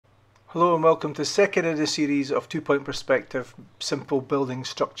Hello and welcome to the second in the series of two-point perspective simple building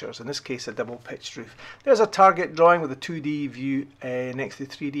structures, in this case a double pitched roof. There's a target drawing with a 2D view next to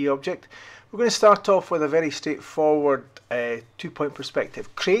the 3D object. We're going to start off with a very straightforward two-point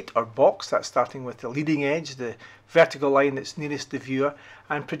perspective crate or box. That's starting with the leading edge, the vertical line that's nearest the viewer,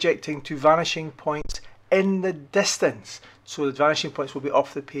 and projecting to vanishing points in the distance. So the vanishing points will be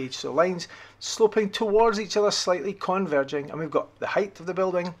off the page, so lines sloping towards each other slightly, converging, and we've got the height of the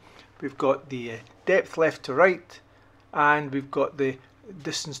building, we've got the depth left to right, and we've got the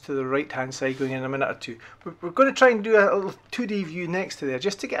distance to the right hand side going in a minute or two. We're going to try and do a little 2D view next to there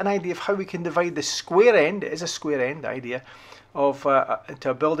just to get an idea of how we can divide the square end, it is a square end idea, of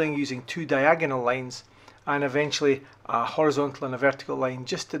into a building using two diagonal lines and eventually a horizontal and a vertical line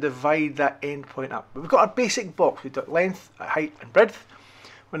just to divide that end point up. But we've got our basic box, we've got length, height and breadth.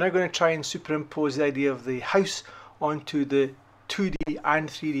 We're now going to try and superimpose the idea of the house onto the 2D and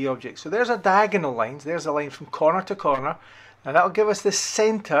 3D objects. So there's our diagonal lines, there's a line from corner to corner. Now that'll give us the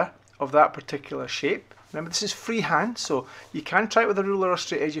centre of that particular shape. Remember, this is freehand, so you can try it with a ruler or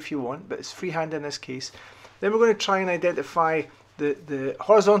straight edge if you want, but it's freehand in this case. Then we're going to try and identify the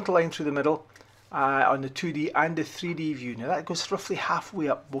horizontal line through the middle on the 2D and the 3D view. Now that goes roughly halfway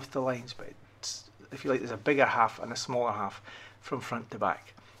up both the lines, but it's, if you like, there's a bigger half and a smaller half from front to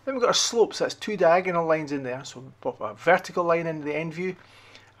back. Then we've got our slopes, that's two diagonal lines in there, so we pop a vertical line into the end view,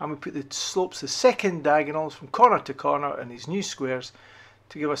 and we put the slopes, the second diagonals from corner to corner in these new squares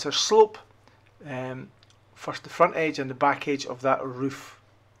to give us our slope, first the front edge and the back edge of that roof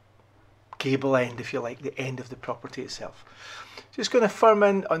gable end, if you like, the end of the property itself. Just going to firm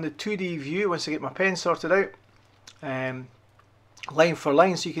in on the 2D view once I get my pen sorted out, line for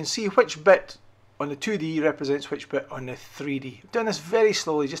line, so you can see which bit on the 2D represents which bit on the 3D. I've done this very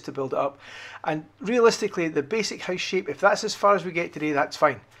slowly just to build it up, and realistically the basic house shape, if that's as far as we get today, that's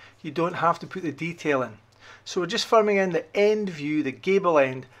fine. You don't have to put the detail in. So we're just firming in the end view, the gable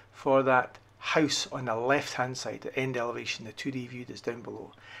end for that house on the left hand side, the end elevation, the 2D view that's down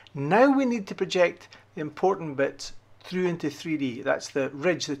below. Now we need to project the important bits through into 3D. That's the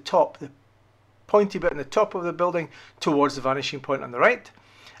ridge, the top, the pointy bit on the top of the building towards the vanishing point on the right,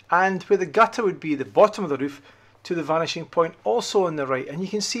 and where the gutter would be the bottom of the roof to the vanishing point also on the right. And you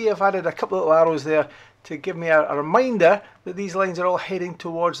can see I've added a couple of little arrows there to give me a reminder that these lines are all heading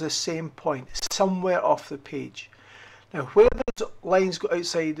towards the same point, somewhere off the page. Now where those lines go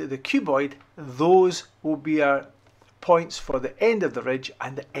outside the cuboid, those will be our points for the end of the ridge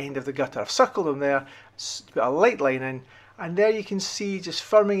and the end of the gutter. I've circled them there, put a light line in, and there you can see just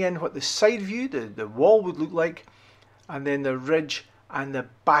firming in what the side view, the wall would look like, and then the ridge and the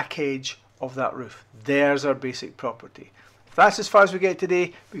back edge of that roof. There's our basic property. If that's as far as we get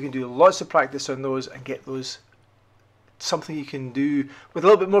today, we can do lots of practice on those and get those something you can do with a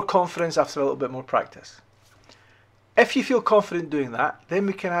little bit more confidence after a little bit more practice. If you feel confident doing that, then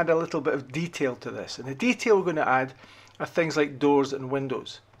we can add a little bit of detail to this. And the detail we're going to add are things like doors and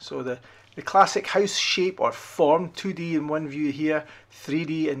windows. So the classic house shape or form, 2D in one view here,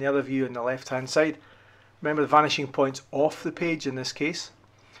 3D in the other view on the left hand side. Remember the vanishing point's off the page in this case.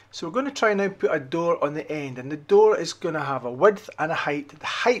 So we're going to try now put a door on the end, and the door is going to have a width and a height. The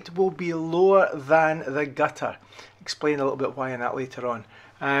height will be lower than the gutter. Explain a little bit why in that later on.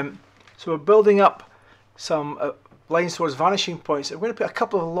 So we're building up some lines towards vanishing points. We're going to put a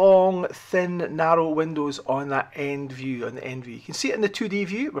couple of long, thin, narrow windows on that end view, on the end view. You can see it in the 2D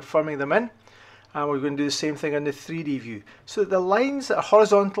view, we're firming them in. And we're going to do the same thing on the 3D view. So that the lines that are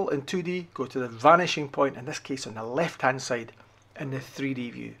horizontal in 2D go to the vanishing point, in this case on the left hand side in the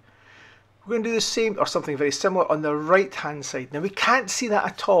 3D view. We're going to do the same or something very similar on the right hand side. Now we can't see that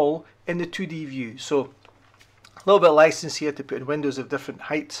at all in the 2D view, so a little bit of license here to put in windows of different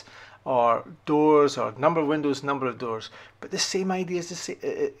heights or doors or number of windows, number of doors, but the same idea is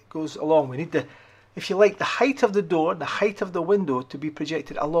it goes along. We need the, if you like, the height of the door, the height of the window to be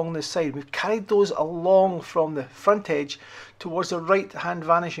projected along the side. We've carried those along from the front edge towards the right hand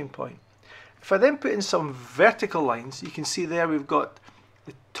vanishing point. If I then put in some vertical lines, you can see there we've got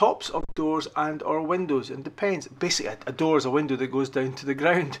the tops of doors and or windows. It depends. Basically a door is a window that goes down to the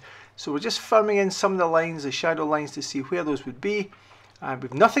ground. So we're just firming in some of the lines, the shadow lines, to see where those would be. And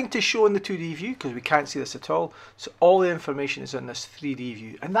we've nothing to show in the 2D view because we can't see this at all. So all the information is in this 3D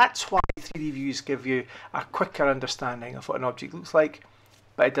view. And that's why 3D views give you a quicker understanding of what an object looks like.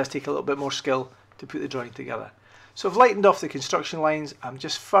 But it does take a little bit more skill to put the drawing together. So I've lightened off the construction lines. I'm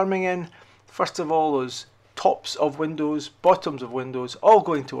just firming in, first of all, those tops of windows, bottoms of windows, all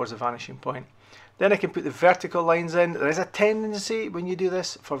going towards the vanishing point. Then I can put the vertical lines in. There is a tendency when you do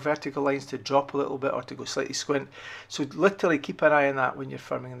this for vertical lines to drop a little bit or to go slightly squint. So literally keep an eye on that when you're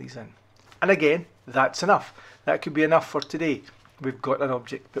firming these in. And again, that's enough. That could be enough for today. We've got an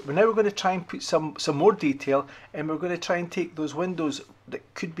object. But now we're going to try and put some more detail, and we're going to try and take those windows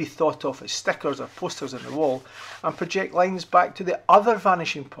that could be thought of as stickers or posters on the wall and project lines back to the other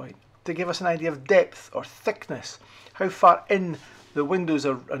vanishing point to give us an idea of depth or thickness, how far in the windows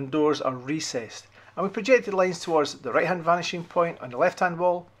and doors are recessed. And we projected lines towards the right hand vanishing point on the left hand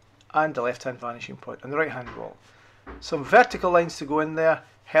wall and the left hand vanishing point on the right hand wall. Some vertical lines to go in there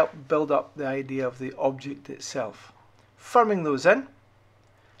help build up the idea of the object itself. Firming those in.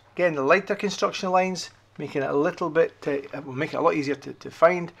 Again, the lighter construction lines, making it a little bit, will make it a lot easier to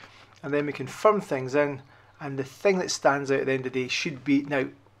find. And then we can firm things in, and the thing that stands out at the end of the day should be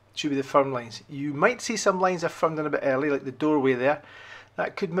the firm lines. You might see some lines are firmed in a bit early, like the doorway there.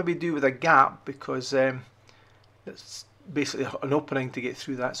 That could maybe do with a gap because it's basically an opening to get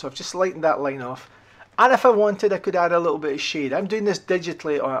through that. So I've just lightened that line off. And if I wanted, I could add a little bit of shade. I'm doing this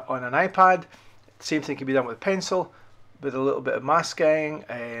digitally on an iPad. Same thing can be done with a pencil, with a little bit of masking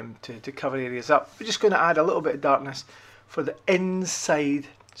to cover areas up. We're just going to add a little bit of darkness for the inside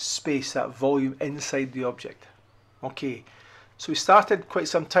space, that volume inside the object. Okay. So we started quite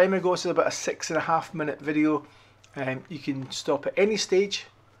some time ago. This is about a 6.5 minute video. You can stop at any stage,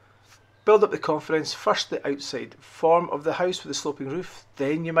 build up the confidence. First the outside form of the house with the sloping roof.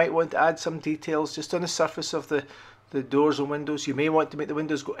 Then you might want to add some details just on the surface of the doors and windows. You may want to make the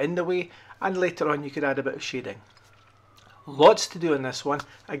windows go in the way, and later on you could add a bit of shading. Lots to do in this one.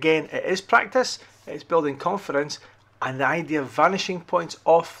 Again, it is practice, it's building confidence, and the idea of vanishing points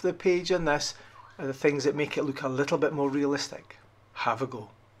off the page in this are the things that make it look a little bit more realistic. Have a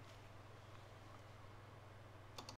go.